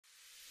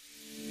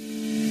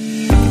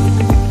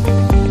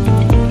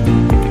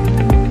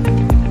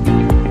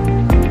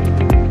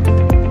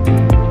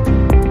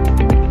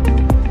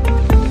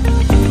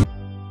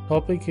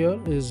topic here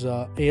is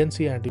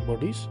ANC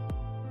antibodies.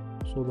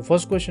 So the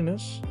first question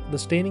is the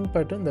staining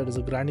pattern, that is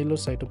a granular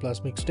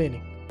cytoplasmic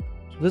staining.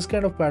 So this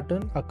kind of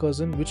pattern occurs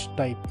in which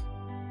type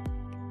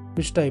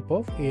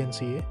of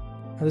ANCA?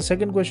 And the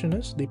second question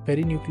is the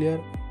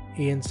perinuclear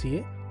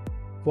ANCA.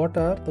 What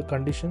are the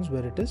conditions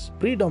where it is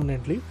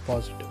predominantly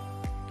positive?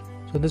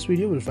 So in this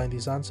video we'll find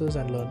these answers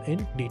and learn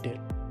in detail.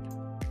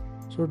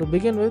 So to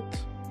begin with,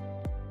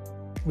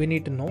 we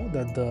need to know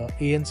that the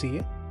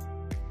ANCA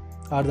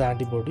are the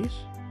antibodies.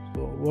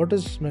 So what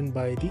is meant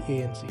by the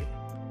ANCA?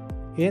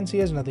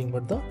 ANCA is nothing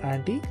but the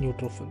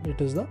anti-neutrophil.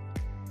 It is the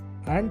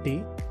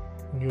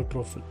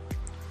anti-neutrophil.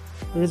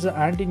 It is the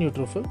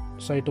anti-neutrophil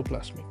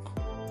cytoplasmic.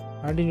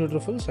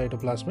 Anti-neutrophil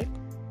cytoplasmic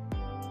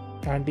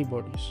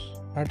antibodies.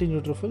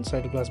 Anti-neutrophil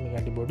cytoplasmic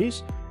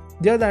antibodies.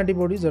 They are the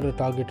antibodies that are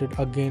targeted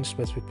against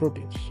specific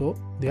proteins. So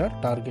they are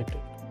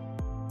targeted.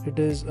 It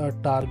is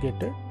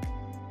targeted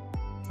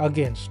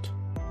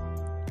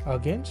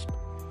against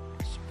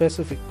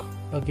specific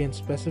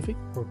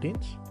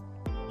proteins.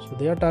 So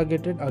they are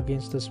targeted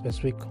against the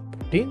specific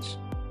proteins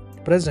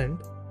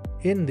present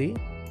in the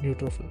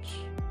neutrophils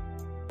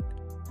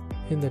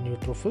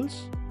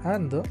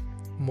and the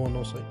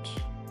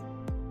monocytes,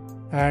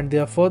 and they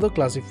are further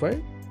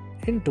classified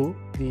into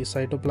the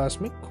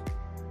cytoplasmic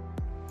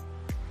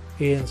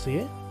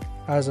ANCA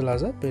as well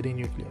as a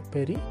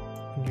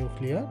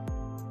perinuclear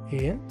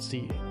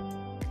ANCA.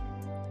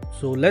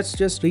 So let's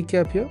just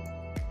recap here.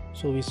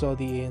 So we saw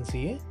the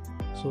ANCA.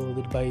 So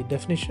that by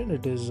definition,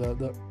 it is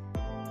the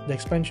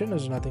expansion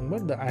is nothing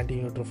but the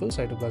anti-neutrophil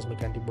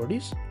cytoplasmic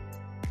antibodies.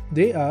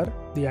 They are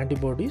the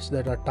antibodies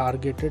that are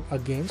targeted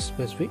against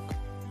specific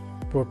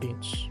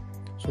proteins.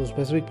 So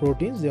specific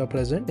proteins, they are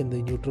present in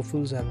the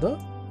neutrophils and the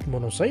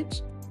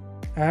monocytes,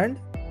 and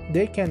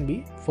they can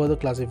be further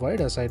classified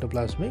as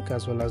cytoplasmic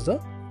as well as the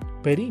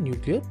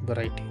perinuclear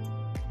variety.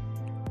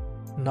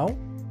 Now,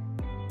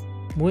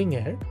 moving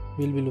ahead,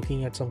 we'll be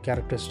looking at some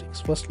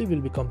characteristics. Firstly,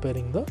 we'll be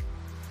comparing the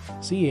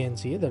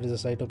CANCA, that is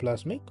a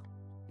cytoplasmic,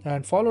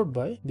 and followed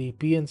by the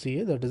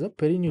PNCA, that is a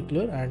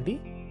perinuclear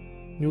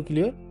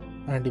anti-nuclear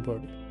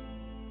antibody.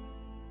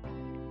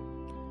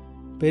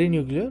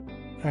 Perinuclear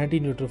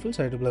anti-neutrophil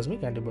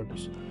cytoplasmic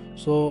antibodies.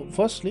 So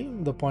firstly,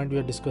 the point we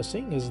are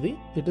discussing is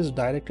it is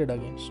directed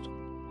against.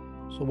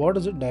 So what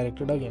is it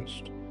directed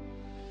against?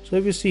 So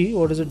if you see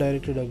what is it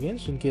directed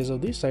against in case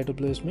of the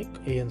cytoplasmic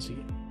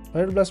ANCA.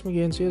 Cytoplasmic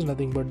ANCA is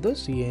nothing but the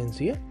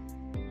CANCA.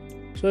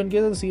 So in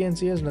case of the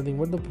CANCA is nothing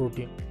but the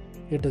protein.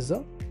 It is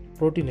the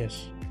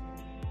proteinase.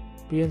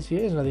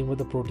 PNCA is nothing but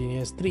the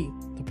proteinase 3.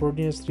 The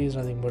proteinase 3 is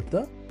nothing but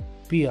the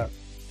PR.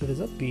 It is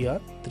a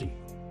PR3.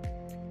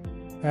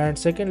 And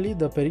secondly,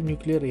 the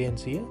perinuclear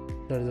ANCA,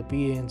 that is a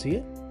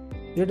PANCA,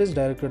 it is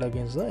directed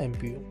against the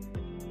MPO.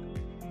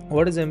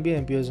 What is MPO?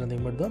 MPO is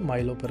nothing but the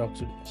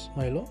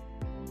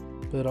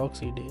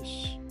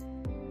myeloperoxidase.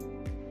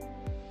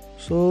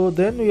 So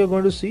then we are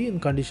going to see in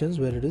conditions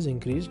where it is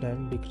increased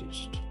and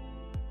decreased.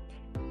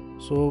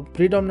 So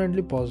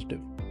predominantly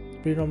positive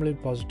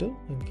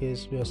in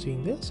case we are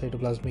seeing the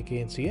cytoplasmic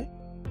ANCA.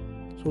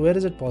 So where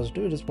is it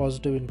positive? It is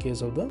positive in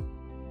case of the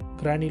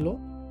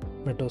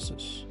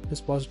granulomatosis. It is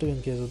positive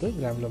in case of the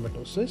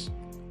granulomatosis,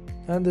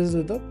 and this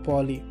is the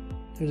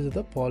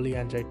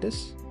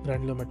polyangiitis,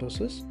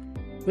 granulomatosis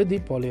with the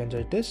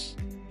polyangiitis,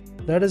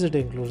 that is, it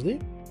includes the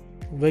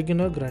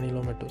vaginal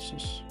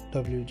granulomatosis,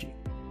 WG.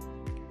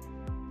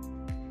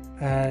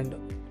 And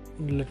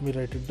let me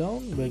write it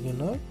down,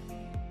 vaginal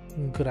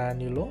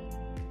granulomatosis.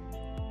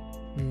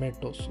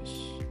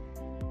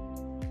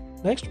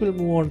 Next we'll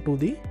move on to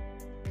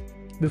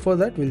before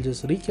that we'll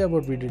just recap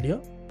what we did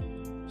here.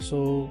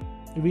 So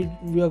we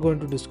are going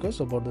to discuss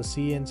about the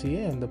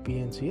CNCA and the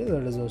PNCA,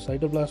 that is the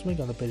cytoplasmic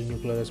and the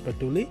perinuclear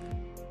respectively.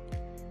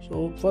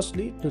 So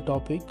firstly, the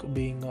topic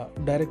being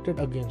directed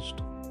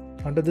against.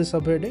 Under this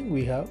subheading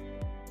we have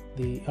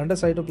under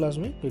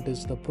cytoplasmic, it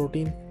is the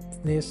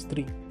proteinase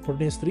 3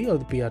 or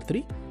the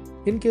PR3.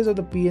 In case of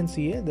the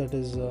PNCA, that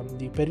is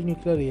the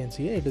perinuclear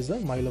ANCA, it is the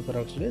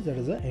myeloperoxidase, that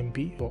is the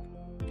MPO.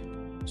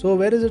 So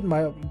where is it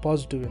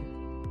positive in?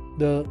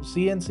 The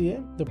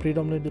CNCA, the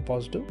predominantly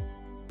positive.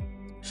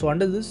 So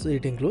under this,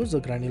 it includes the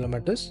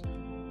granulomatous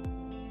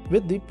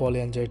with the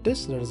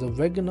polyangiitis, that is the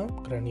vaginal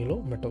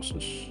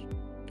granulomatosis.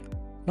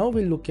 Now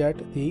we'll look at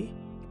the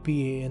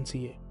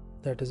PANCA,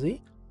 that is the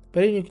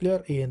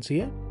perinuclear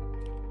ANCA.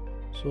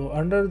 So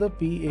under the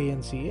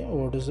PANCA,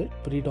 what is it?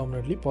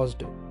 Predominantly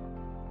positive.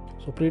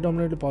 So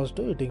predominantly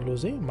positive, it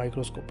includes a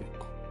microscopic.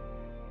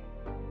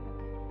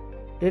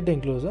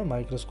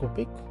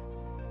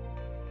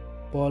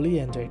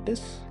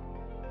 Polyangiitis.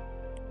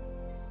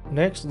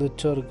 Next, the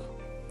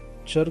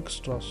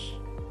Churg-Strauss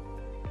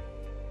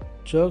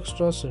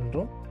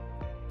syndrome.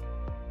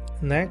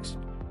 Next,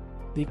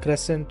 the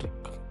crescentric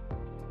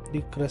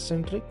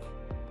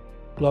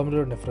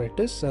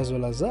glomerulonephritis, as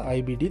well as the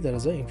IBD, that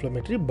is the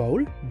inflammatory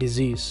bowel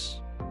disease.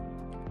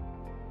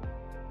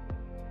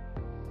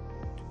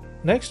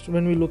 Next,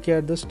 when we look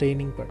at the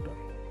staining pattern.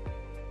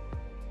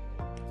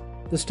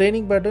 The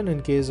staining pattern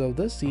in case of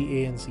the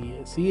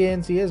CANCA.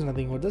 CANCA is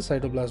nothing but the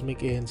cytoplasmic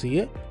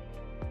ANCA.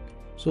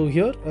 So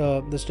here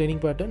the staining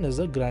pattern is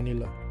the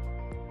granular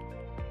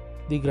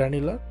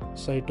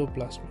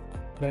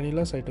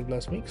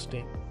cytoplasmic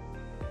stain.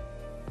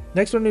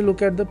 Next, when we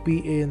look at the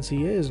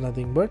PANCA, is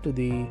nothing but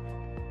the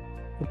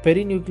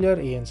perinuclear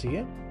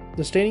ANCA.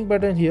 The staining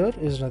pattern here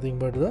is nothing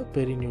but the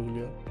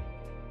perinuclear.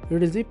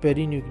 It is the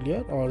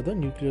perinuclear or the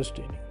nuclear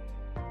staining.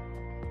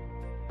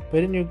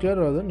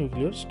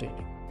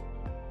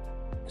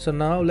 So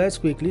now let's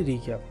quickly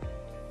recap.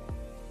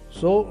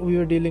 So we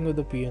were dealing with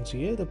the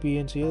PNCA. The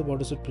PNCA,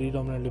 what is it?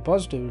 Predominantly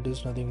positive. It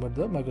is nothing but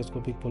the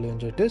microscopic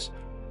polyangiitis.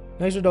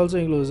 Next, it also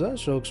includes the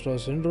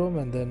Stokes-Strauss syndrome,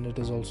 and then it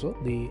is also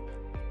the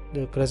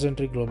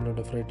crescentic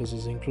glomerulonephritis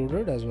is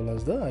included, as well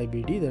as the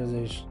IBD, there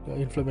is a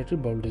inflammatory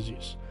bowel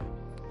disease.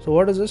 So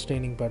what is the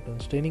staining pattern?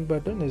 Staining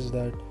pattern is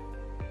that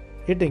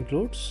it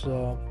includes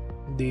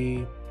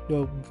the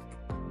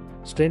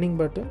staining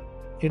pattern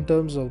in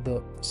terms of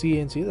the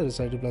CANCA, that is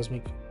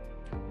cytoplasmic,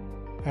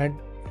 and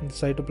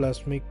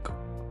cytoplasmic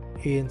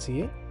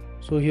ANCA.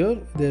 So here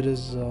there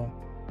is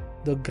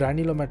the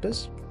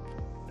granulomatous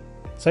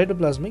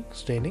cytoplasmic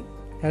staining,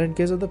 and in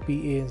case of the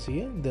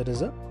PANCA there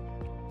is a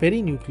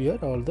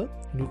perinuclear or the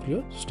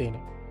nuclear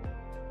staining.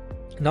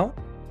 Now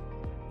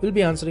we'll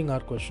be answering our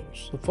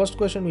questions. The first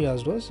question we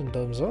asked was in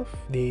terms of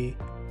we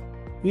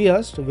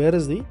asked where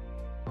is the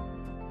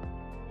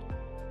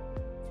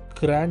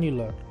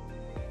granular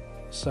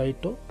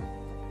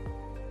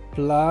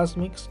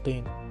cytoplasmic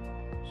stain.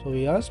 So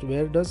we asked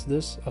where does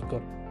this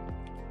occur?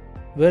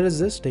 Where is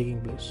this taking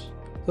place?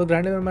 So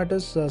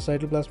granulomatous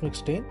cytoplasmic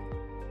stain,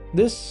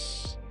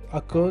 this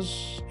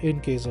occurs in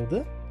case of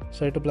the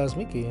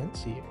cytoplasmic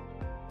ANCA.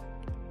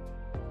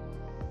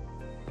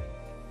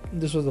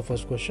 This was the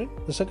first question.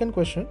 The second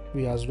question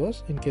we asked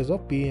was in case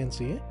of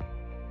PNCA,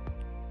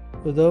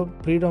 with the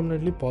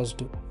predominantly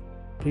positive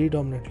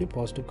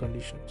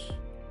conditions.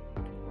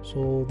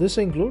 So this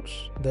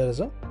includes there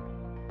is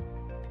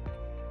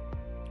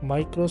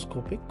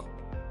microscopic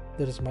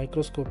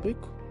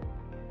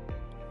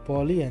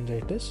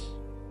polyangiitis.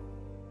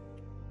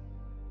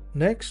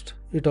 Next,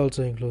 it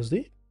also includes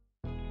the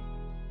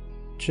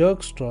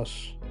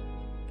Stokes-Strauss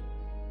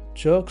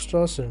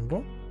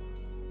syndrome,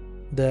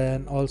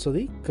 then also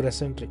the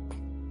crescentic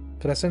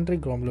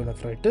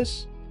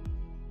glomerulonephritis,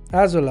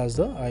 as well as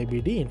the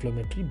IBD,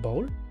 inflammatory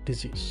bowel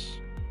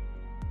disease.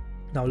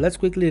 Now let's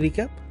quickly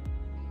recap.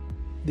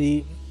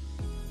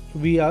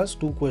 We asked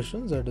two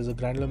questions, that is a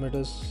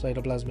granulomatous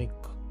cytoplasmic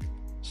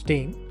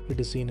stain, it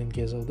is seen in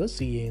case of the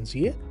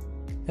CANCA,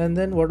 and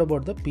then what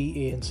about the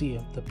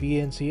PANCA? The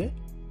PANCA,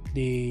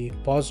 the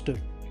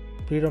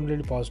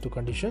predominantly positive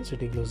conditions,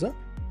 it includes the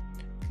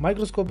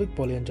microscopic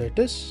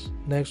polyangiitis.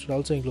 Next, it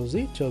also includes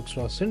the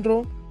Stokes-Strauss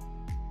syndrome,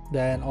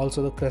 then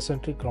also the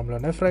crescentic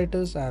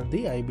glomerulonephritis, and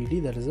the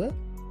IBD, that is a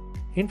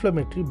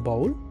inflammatory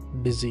bowel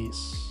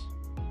disease.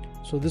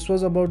 So this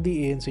was about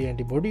the ANC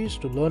antibodies.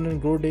 To learn and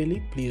grow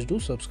daily, please do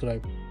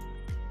subscribe.